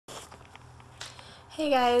Hey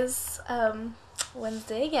guys,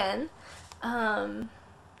 Wednesday again. God,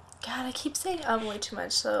 I keep saying way too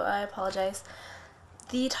much, so I apologize.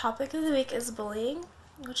 The topic of the week is bullying,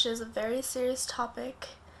 which is a very serious topic.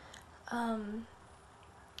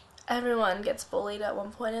 Everyone gets bullied at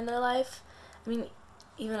one point in their life. I mean,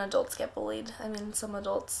 even adults get bullied. I mean, some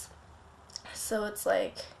adults. So it's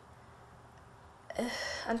like,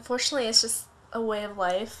 unfortunately, it's just a way of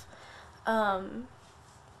life.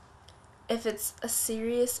 If it's a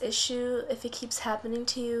serious issue, if it keeps happening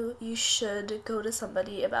to you, you should go to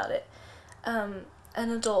somebody about it. An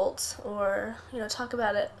adult, or, talk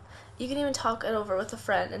about it. You can even talk it over with a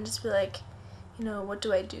friend and just be like, what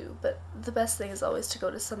do I do? But the best thing is always to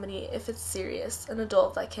go to somebody if it's serious, an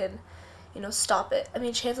adult that can, stop it. I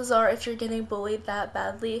mean, chances are if you're getting bullied that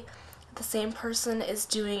badly, the same person is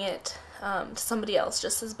doing it to somebody else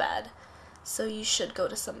just as bad. So you should go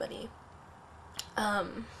to somebody.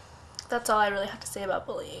 That's all I really have to say about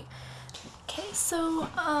bullying. Okay, so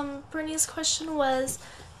Brittany's question was,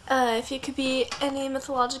 if you could be any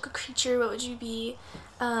mythological creature, what would you be?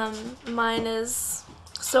 Mine is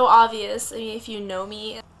so obvious. I mean, if you know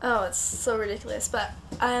me, oh, it's so ridiculous, but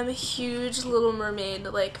I am a huge Little Mermaid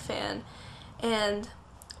fan, and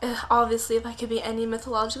obviously if I could be any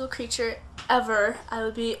mythological creature ever, I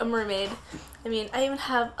would be a mermaid. I mean, I even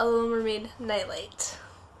have a Little Mermaid nightlight.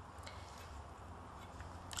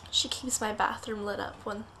 She keeps my bathroom lit up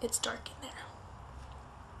when it's dark in there.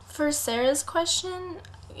 For Sarah's question,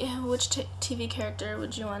 which TV character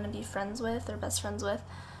would you want to be friends with or best friends with?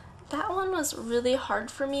 That one was really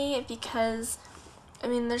hard for me because, I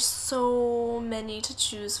mean, there's so many to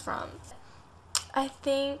choose from. I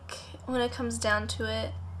think when it comes down to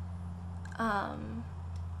it, I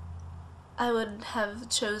would have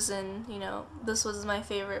chosen, this was my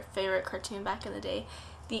favorite cartoon back in the day,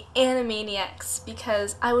 the Animaniacs,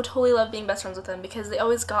 because I would totally love being best friends with them because they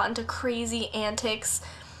always got into crazy antics.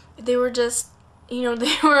 They were just,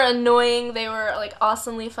 they were annoying, they were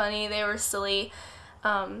awesomely funny, they were silly.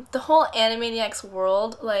 The whole Animaniacs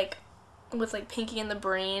world, with Pinky and the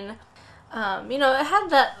Brain, it had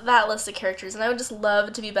that list of characters, and I would just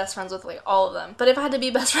love to be best friends with all of them. But if I had to be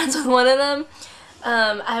best friends with one of them,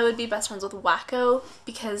 I would be best friends with Wacko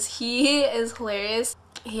because he is hilarious.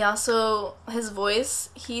 He also, his voice,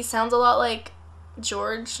 he sounds a lot like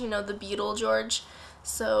George, the Beetle George.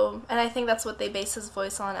 So, and I think that's what they base his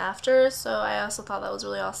voice on after, so I also thought that was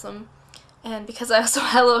really awesome. And because I also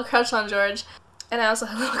had a little crush on George, and I also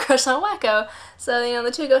had a little crush on Wacko, so,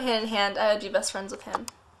 the two go hand in hand, I would be best friends with him.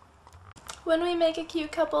 Wouldn't we make a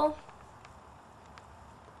cute couple?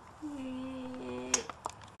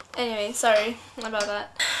 Anyway, sorry about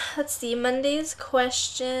that. Let's see, Monday's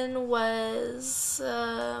question was,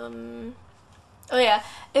 oh yeah,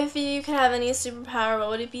 if you could have any superpower, what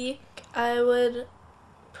would it be? I would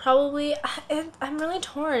probably, I'm really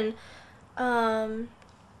torn. I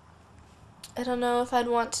don't know if I'd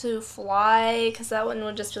want to fly, because that one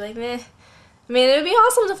would just be meh. I mean, it would be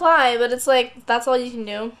awesome to fly, but it's that's all you can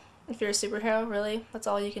do. If you're a superhero, really, that's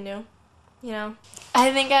all you can do,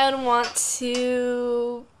 I think I would want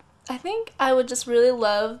to, I think I would just really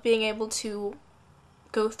love being able to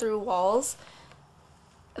go through walls.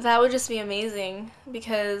 That would just be amazing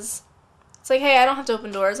because it's hey, I don't have to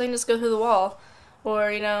open doors, I can just go through the wall. Or,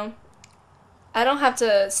 I don't have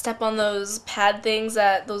to step on those pad things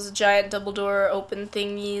at those giant double door open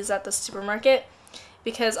thingies at the supermarket,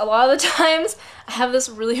 because a lot of the times I have this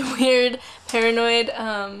really weird paranoid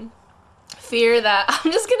fear that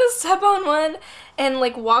I'm just gonna step on one and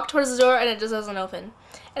walk towards the door and it just doesn't open.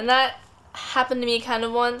 And that happened to me kind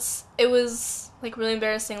of once. It was really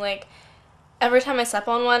embarrassing. Every time I step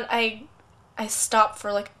on one, I stop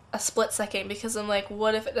for a split second because I'm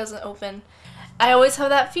what if it doesn't open? I always have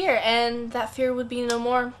that fear, and that fear would be no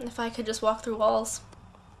more if I could just walk through walls.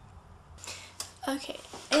 Okay,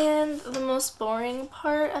 and the most boring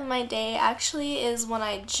part of my day actually is when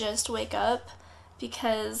I just wake up,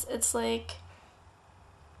 because it's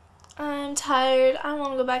I'm tired, I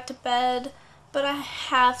want to go back to bed, but I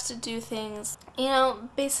have to do things.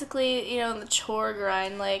 Basically, the chore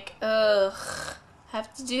grind, ugh, I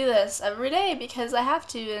have to do this every day because I have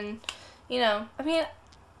to, and, I mean,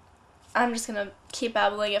 I'm just gonna keep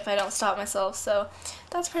babbling if I don't stop myself, so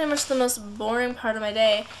that's pretty much the most boring part of my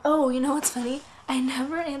day. Oh, you know what's funny? I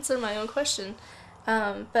never answer my own question,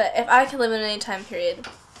 but if I could live in any time period,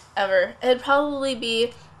 ever, it'd probably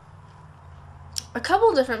be a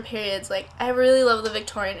couple different periods. I really love the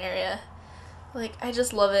Victorian era. I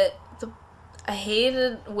just love it. I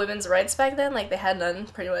hated women's rights back then, they had none,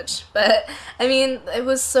 pretty much, but, I mean, it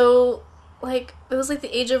was so, it was the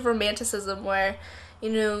age of romanticism where, you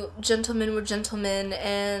know, gentlemen were gentlemen,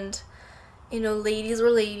 and, you know, ladies were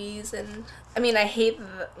ladies, and, I mean, I hate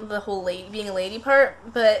the whole being a lady part,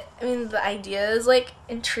 but, I mean, the idea is, like,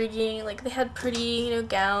 intriguing. Like, they had pretty, you know,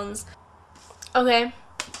 gowns. Okay,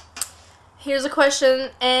 here's a question,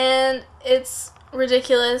 and it's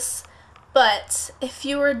ridiculous, but if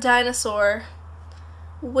you were a dinosaur,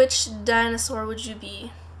 which dinosaur would you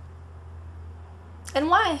be? And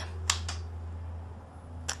why?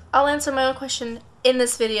 I'll answer my own question in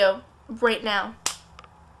this video right now.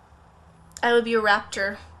 I would be a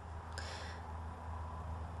raptor.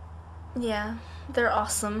 Yeah, they're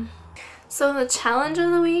awesome. So the challenge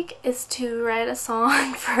of the week is to write a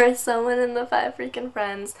song for someone in the Five Freaking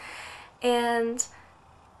Friends. And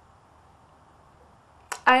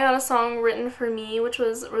I got a song written for me, which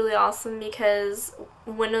was really awesome because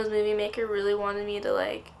Windows Movie Maker really wanted me to,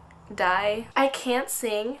 like, die. I can't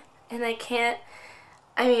sing, and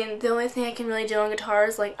I mean, the only thing I can really do on guitar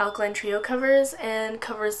is, like, Alkaline Trio covers and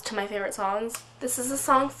covers to my favorite songs. This is a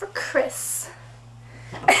song for Chris.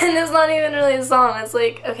 And it's not even really a song. It's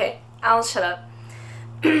like, okay, I'll shut up.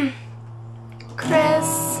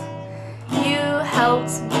 Chris, you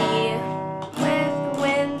helped me with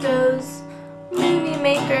Windows Movie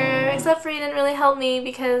Maker, except for you didn't really help me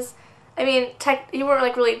because, I mean, you weren't,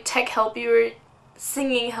 like, really tech help, you were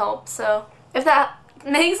singing help, so if that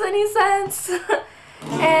makes any sense.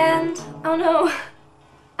 And, oh no,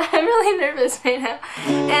 I'm really nervous right now.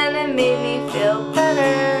 And it made me feel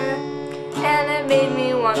better, and it made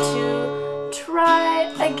me want to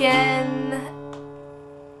try again.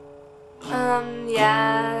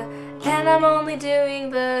 Yeah, and I'm only doing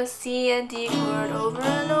the C and D chord over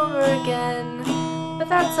and over again, but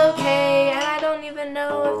that's okay, and I don't even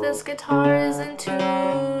know if this guitar is in tune,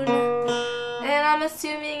 and I'm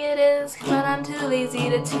assuming it is, but I'm too lazy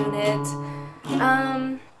to tune it.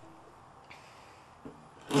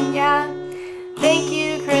 Yeah, thank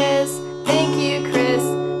you, Chris, thank you, Chris,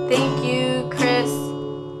 thank you, Chris.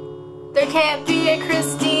 There can't be a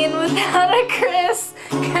Christine without a Chris,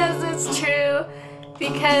 because it's true,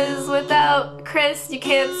 because without Chris, you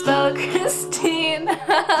can't spell Christine.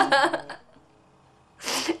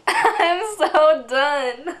 I'm so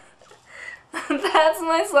done. That's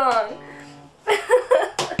my song.